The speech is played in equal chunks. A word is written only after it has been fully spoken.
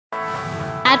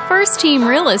At First Team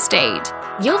Real Estate,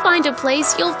 you'll find a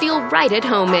place you'll feel right at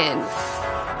home in.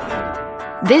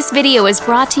 This video is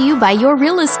brought to you by your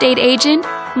real estate agent,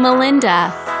 Melinda.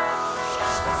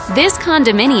 This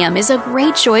condominium is a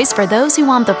great choice for those who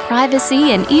want the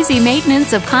privacy and easy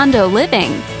maintenance of condo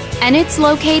living, and it's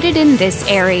located in this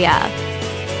area.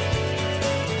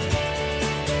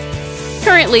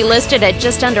 Currently listed at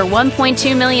just under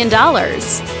 $1.2 million,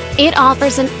 it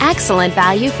offers an excellent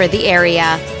value for the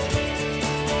area.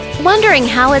 Wondering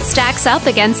how it stacks up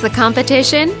against the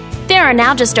competition? There are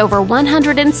now just over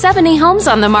 170 homes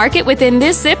on the market within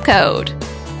this zip code.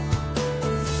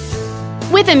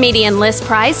 With a median list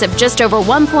price of just over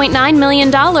 $1.9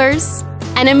 million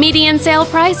and a median sale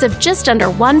price of just under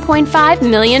 $1.5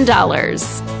 million.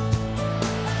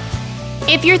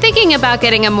 If you're thinking about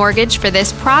getting a mortgage for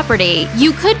this property,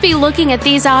 you could be looking at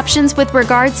these options with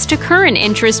regards to current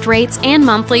interest rates and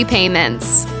monthly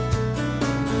payments.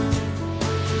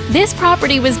 This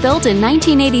property was built in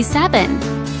 1987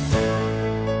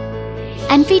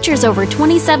 and features over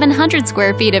 2,700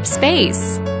 square feet of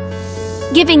space,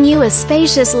 giving you a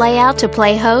spacious layout to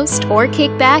play host or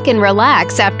kick back and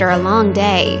relax after a long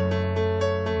day.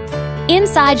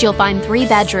 Inside, you'll find 3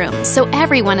 bedrooms, so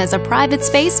everyone has a private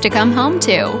space to come home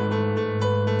to,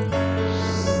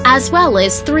 as well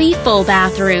as 3 full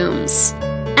bathrooms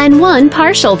and 1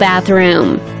 partial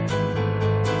bathroom.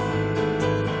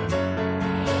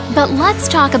 But let's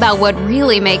talk about what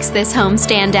really makes this home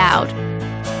stand out.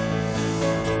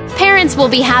 Parents will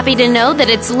be happy to know that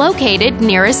it's located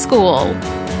near a school.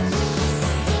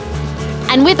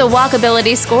 And with a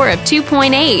walkability score of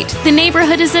 2.8, the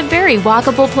neighborhood is a very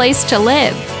walkable place to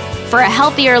live. For a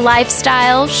healthier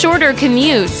lifestyle, shorter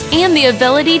commutes, and the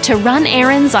ability to run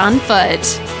errands on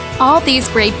foot. All these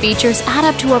great features add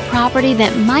up to a property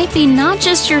that might be not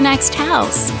just your next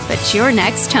house, but your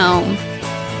next home.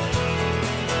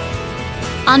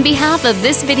 On behalf of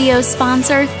this video's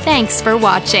sponsor, thanks for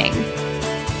watching.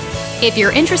 If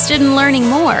you're interested in learning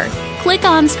more, click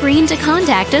on screen to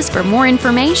contact us for more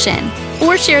information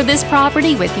or share this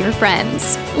property with your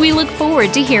friends. We look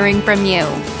forward to hearing from you.